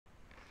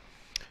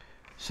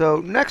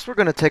So next we're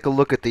going to take a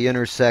look at the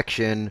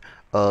intersection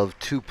of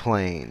two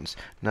planes.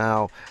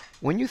 Now,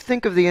 when you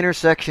think of the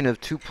intersection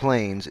of two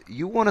planes,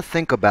 you want to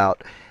think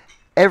about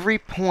every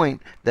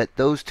point that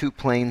those two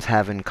planes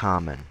have in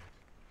common.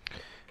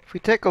 If we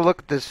take a look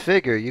at this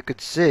figure, you could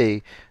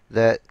see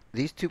that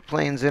these two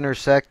planes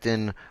intersect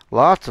in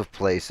lots of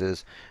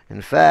places.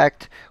 In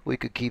fact, we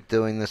could keep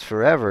doing this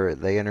forever.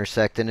 They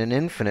intersect in an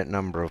infinite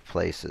number of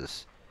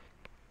places.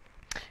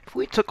 If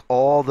we took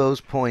all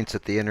those points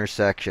at the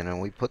intersection and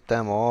we put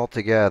them all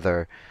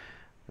together,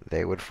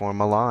 they would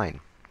form a line.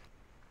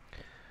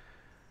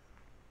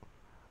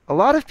 A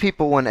lot of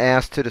people, when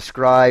asked to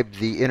describe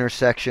the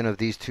intersection of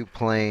these two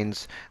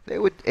planes, they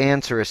would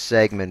answer a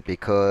segment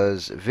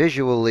because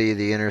visually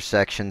the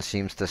intersection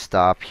seems to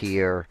stop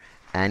here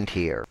and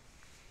here.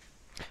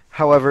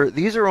 However,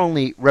 these are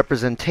only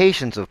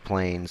representations of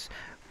planes.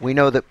 We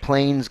know that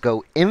planes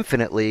go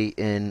infinitely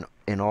in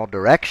all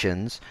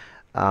directions,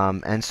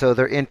 and so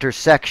their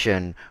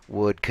intersection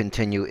would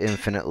continue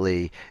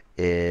infinitely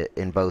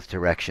in both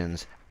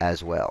directions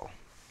as well.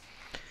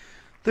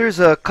 There's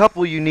a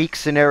couple unique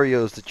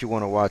scenarios that you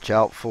want to watch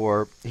out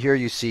for. Here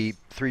you see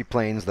three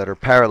planes that are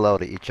parallel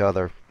to each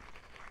other.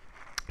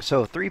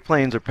 So if three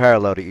planes are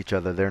parallel to each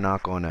other, they're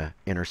not going to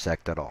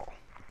intersect at all.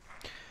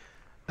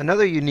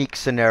 Another unique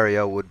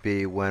scenario would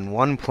be when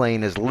one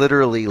plane is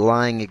literally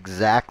lying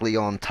exactly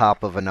on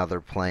top of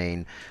another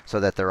plane so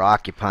that they're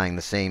occupying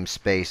the same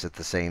space at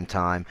the same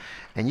time.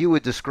 And you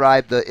would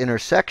describe the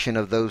intersection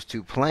of those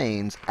two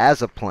planes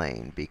as a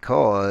plane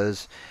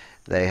because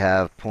they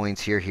have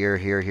points here, here,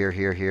 here, here,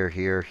 here, here,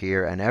 here,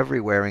 here, and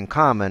everywhere in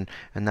common,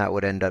 and that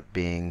would end up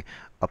being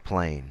a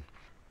plane.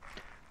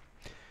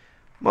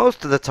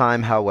 Most of the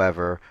time,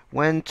 however,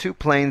 when two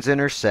planes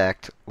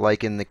intersect,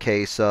 like in the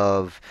case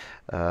of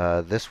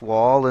this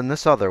wall and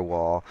this other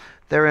wall,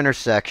 their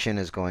intersection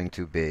is going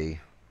to be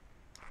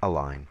a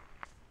line.